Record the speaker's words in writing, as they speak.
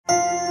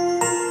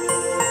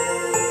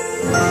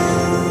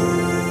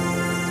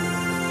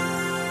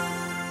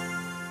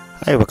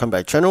Hi, welcome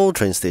back channel,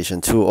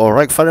 TrainStation2.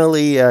 Alright,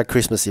 finally,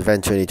 Christmas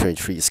event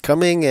 2023 is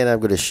coming, and I'm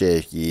going to share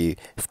with you,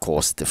 of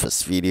course, the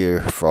first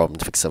video from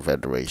the Pixel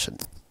Federation.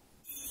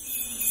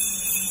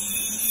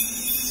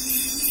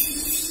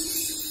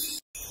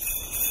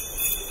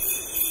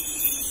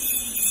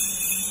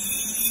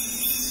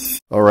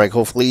 Alright,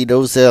 hopefully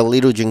those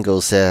little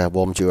jingles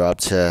warmed you up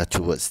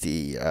towards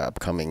the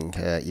upcoming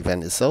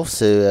event itself.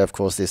 So, of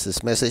course, this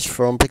is message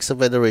from Pixel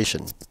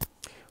Federation.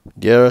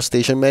 Dear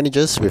station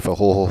managers with a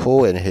ho ho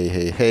ho and hey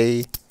hey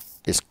hey,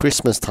 it's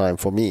Christmas time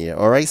for me.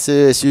 Alright, so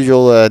as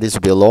usual, this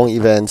will be a long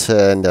event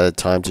and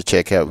time to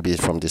check out will be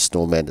from the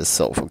snowman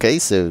itself. Okay,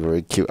 so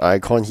very cute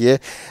icon here.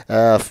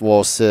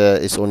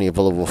 It's only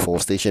available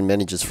for station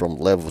managers from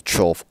level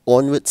 12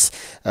 onwards.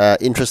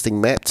 Interesting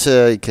map.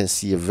 You can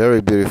see a very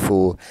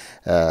beautiful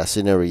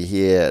scenery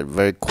here.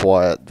 Very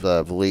quiet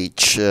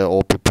village,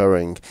 all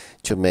preparing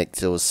to make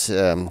those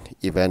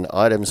event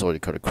items, or they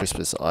call it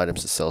Christmas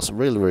items itself. So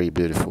really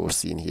beautiful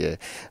scene here.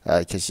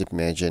 You can just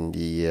imagine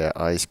the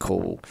ice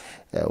cold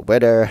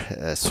weather,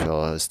 as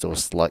well as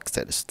those lights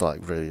that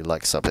really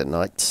lights up at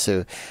night.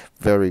 So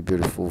very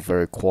beautiful,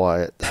 very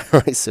quiet.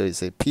 Right, so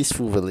it's a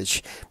peaceful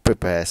village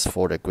prepares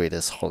for the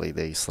greatest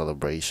holiday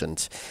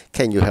celebrations.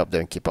 Can you help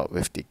them keep up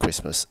with the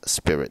Christmas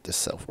spirit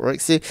itself?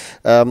 Right, so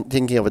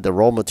thinking about the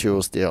raw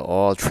materials, there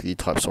are 3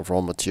 types of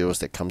raw materials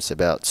that comes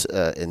about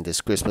in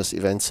this Christmas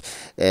event.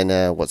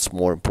 And what's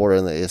more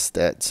important is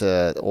that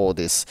all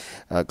this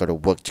got to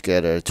work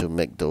together to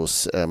make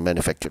those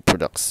manufactured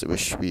products,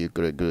 which we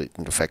got to do it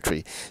in the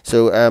factory.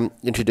 So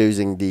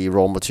introducing the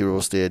raw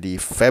materials there, the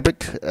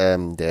fabric,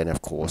 then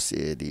of course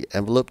the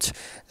envelopes,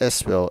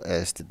 as well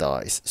as the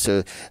dies.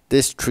 So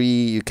this 3,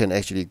 you can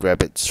actually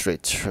grab it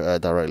straight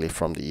directly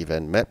from the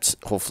event maps.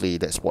 Hopefully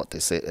that's what they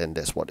said and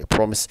that's what they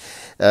promise.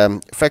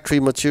 Factory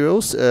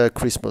materials,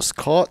 Christmas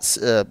cards.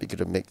 We're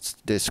gonna make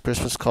this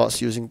Christmas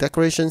cards using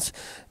decorations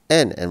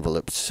and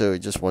envelopes. So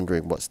just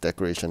wondering what's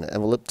decoration and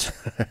envelope.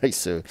 Right,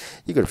 so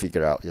you gotta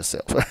figure out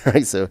yourself.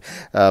 Right, so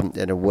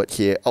and a word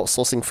here,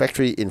 outsourcing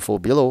factory info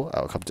below.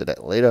 I'll come to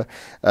that later.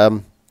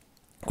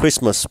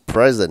 Christmas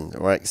present,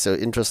 right? So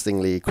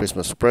interestingly,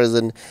 Christmas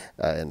present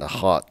in a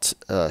heart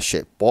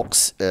shaped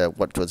box.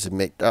 What was it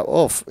made out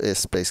of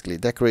is basically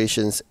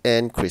decorations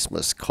and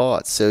Christmas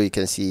cards. So you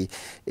can see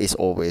it's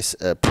always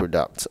a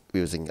product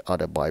using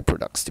other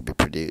byproducts to be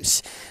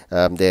produced.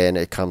 Then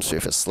it comes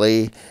with a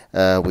sleigh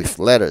with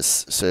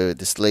letters. So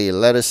the sleigh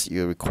letters,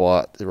 you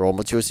require the raw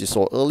materials you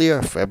saw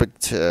earlier, fabric,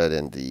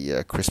 then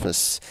the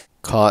Christmas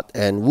card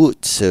and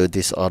wood. So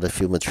these are the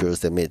few materials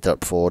that made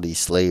up for the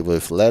sleigh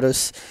with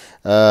letters.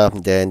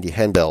 Then the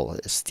handbell,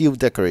 steel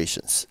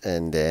decorations,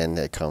 and then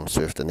it comes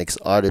with the next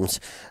items,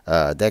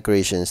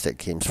 decorations that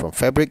came from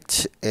fabric.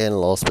 And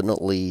last but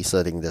not least,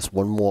 I think there's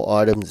one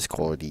more item. It's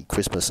called the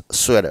Christmas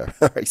sweater.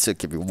 Right, so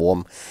keep you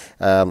warm.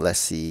 Let's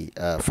see,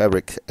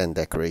 fabric and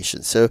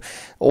decoration. So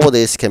all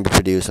this can be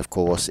produced, of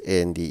course,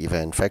 in the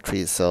event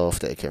factory itself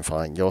that you can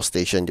find your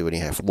station. They only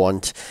have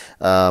one.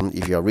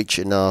 If you are rich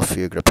enough,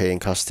 you're a paying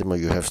customer,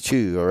 you have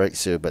 2. All right,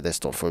 so but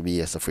that's not for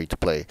me as a free to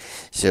play.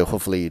 So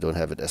hopefully you don't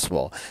have it as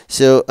well.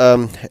 So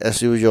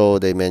as usual,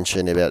 they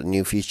mentioned about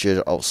new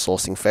feature,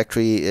 outsourcing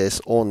factory is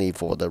only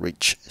for the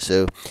rich.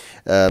 So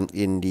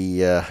in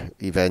the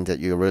event that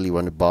you really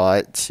want to buy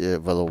it,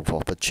 available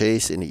for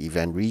purchase in the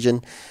event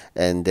region,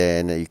 and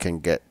then you can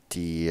get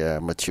the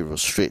material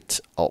straight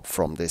out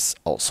from this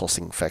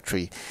outsourcing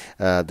factory.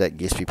 That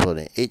gives people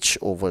an edge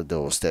over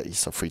those that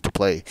is free to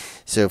play.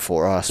 So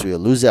for us, we'll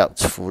lose out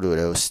for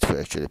those to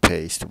actually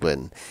pay to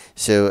win.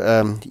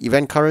 So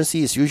event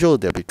currency as usual,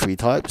 there'll be 3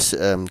 types.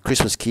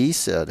 Christmas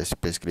keys, that's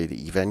basically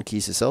the event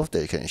keys itself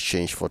that you can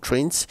exchange for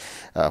trains.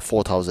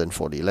 4,000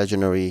 for the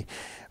legendary.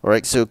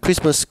 Alright, so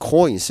Christmas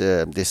coins,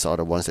 these are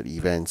the ones that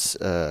events,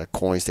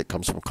 coins that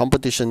comes from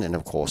competition, and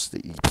of course the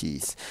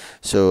EPs.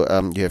 So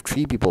you have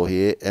 3 people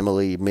here,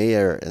 Emily,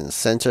 Mayor, and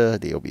Center.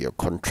 They'll be your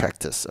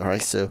contractors.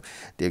 Alright, so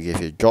they'll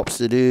give you jobs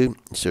to do.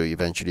 So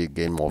eventually you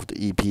gain more of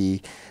the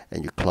EP,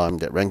 and you climb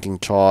that ranking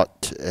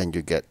chart, and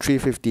you get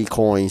 350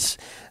 coins.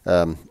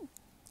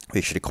 We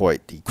actually call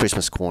it the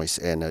Christmas coins,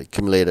 and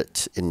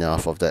accumulated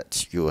enough of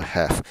that, you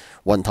have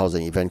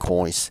 1,000 event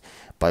coins.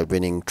 By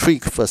winning 3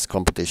 first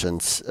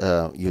competitions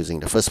using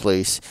the first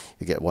place,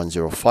 you get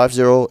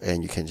 1050,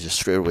 and you can just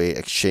straight away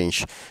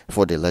exchange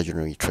for the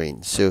legendary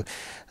train. So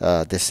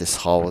this is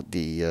how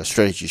the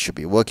strategy should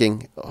be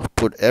working.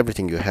 Put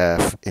everything you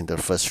have in the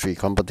first 3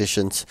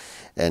 competitions,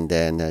 and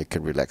then you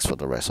can relax for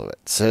the rest of it.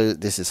 So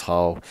this is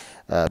how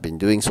I've been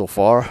doing so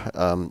far,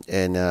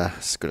 and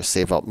it's going to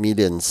save up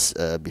millions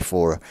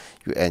before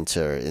you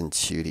enter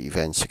into the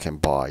events you can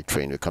buy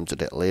train. We'll come to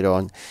that later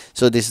on.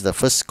 So this is the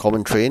first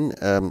common train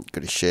going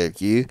to share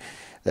with you.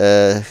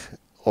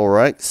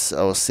 Alright, so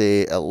I would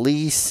say at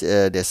least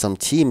there's some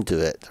theme to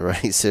it,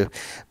 right? So,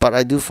 but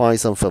I do find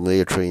some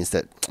familiar trains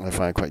that I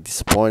find quite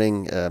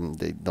disappointing.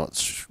 They're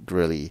not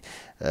really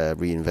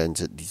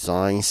reinvented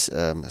designs,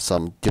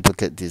 some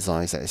duplicate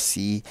designs I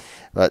see,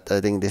 but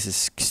I think this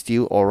is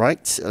still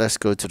alright. Let's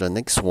go to the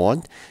next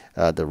one.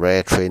 The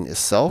rare train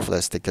itself.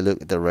 Let's take a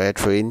look at the rare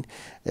train.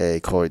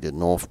 Call it the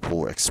North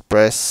Pole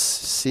Express.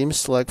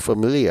 Seems like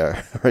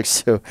familiar, right?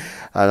 So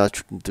I'm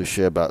not too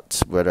sure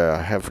about whether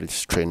I have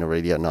this train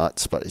already or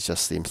not, but it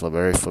just seems like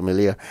very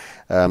familiar.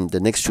 The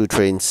next two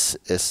trains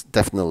is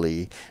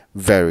definitely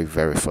very,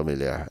 very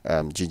familiar.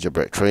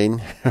 Gingerbread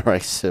train,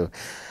 right? So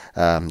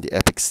the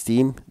epic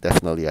steam,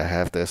 definitely I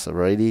have this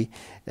already.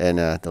 And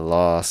the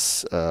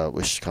last,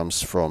 which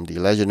comes from the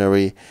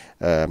legendary,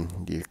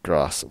 the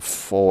grass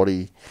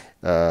 40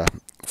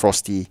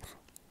 frosty.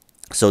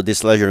 So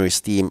this legendary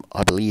steam,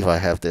 I believe I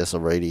have this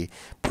already.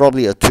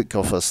 Probably a tweak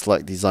of a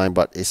slight design,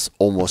 but it's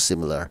almost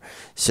similar.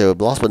 So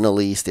last but not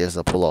least, there's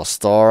the P.LOH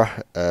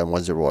Star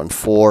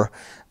 1014.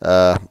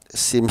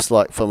 Seems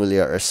like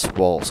familiar as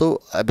well.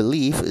 So I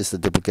believe it's the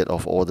duplicate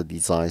of all the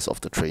designs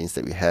of the trains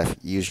that we have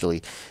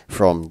usually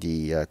from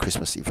the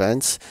Christmas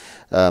events.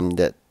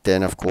 That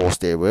then of course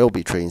there will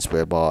be trains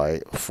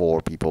whereby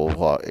for people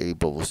who are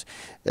able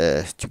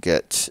to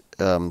get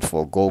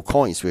for gold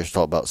coins. We've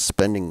talked about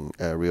spending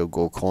real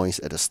gold coins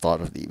at the start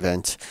of the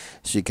event,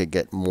 so you can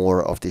get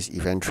more of these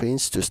event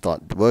trains to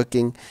start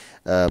working.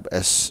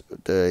 As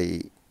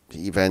the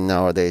event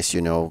nowadays,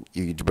 you know,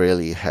 you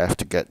really have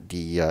to get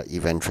the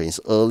event trains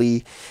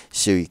early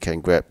so you can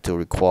grab the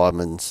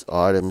requirements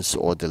items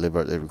or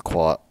deliver the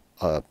required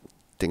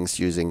things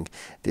using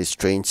these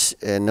trains.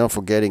 And not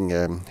forgetting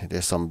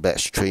there's some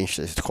batch trains,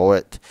 let's call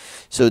it.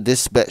 So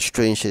this batch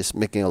train is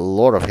making a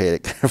lot of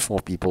headache for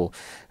people.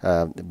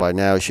 By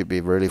now you should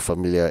be really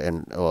familiar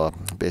and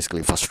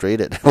basically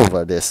frustrated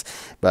over this,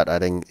 but I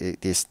think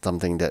it is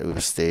something that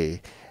will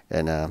stay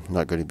and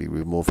not going to be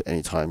removed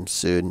anytime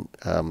soon,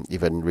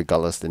 even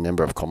regardless the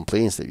number of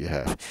complaints that you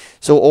have.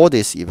 So all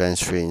these event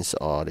trains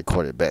are, they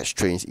call it batch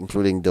trains,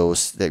 including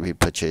those that we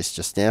purchased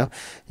just now.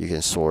 You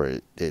can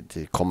sort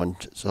the common,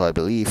 so I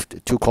believe the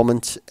 2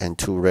 common and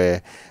 2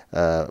 rare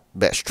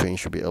batch trains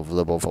should be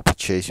available for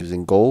purchase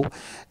using gold.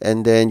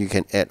 And then you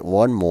can add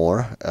 1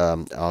 more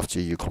after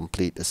you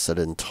complete a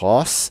certain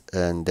task,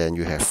 and then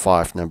you have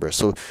 5 numbers.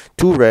 So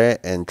 2 rare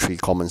and 3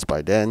 commons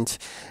by then,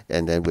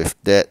 and then with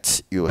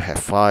that you have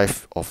 5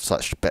 of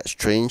such batch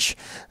trains.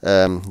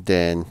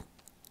 Then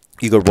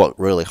you could work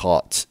really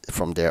hard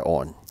from there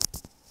on.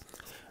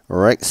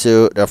 Alright,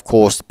 so of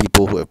course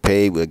people who have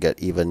paid will get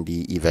even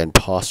the event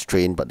pass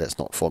train, but that's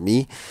not for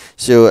me.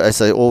 So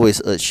as I always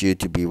urge you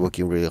to be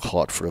working really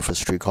hard for the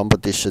first 3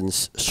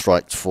 competitions,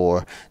 strike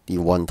for the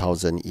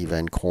 1000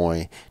 event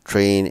coin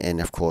train,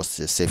 and of course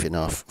it's safe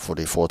enough for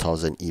the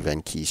 4000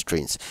 event keys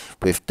trains.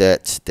 With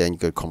that, then you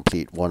could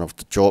complete one of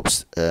the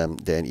jobs,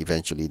 then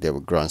eventually they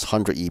will grant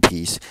 100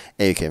 EPs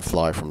and you can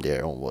fly from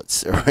there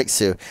onwards. Alright,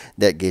 so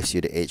that gives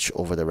you the edge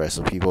over the rest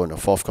of people in the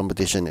 4th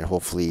competition, and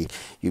hopefully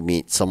you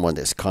meet someone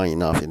that's kind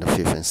enough in the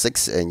 5th and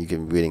 6th and you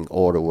can be winning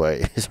all the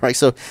way. Right,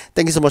 so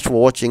thank you so much for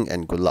watching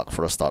and good luck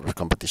for the start of the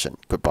competition.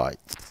 Goodbye.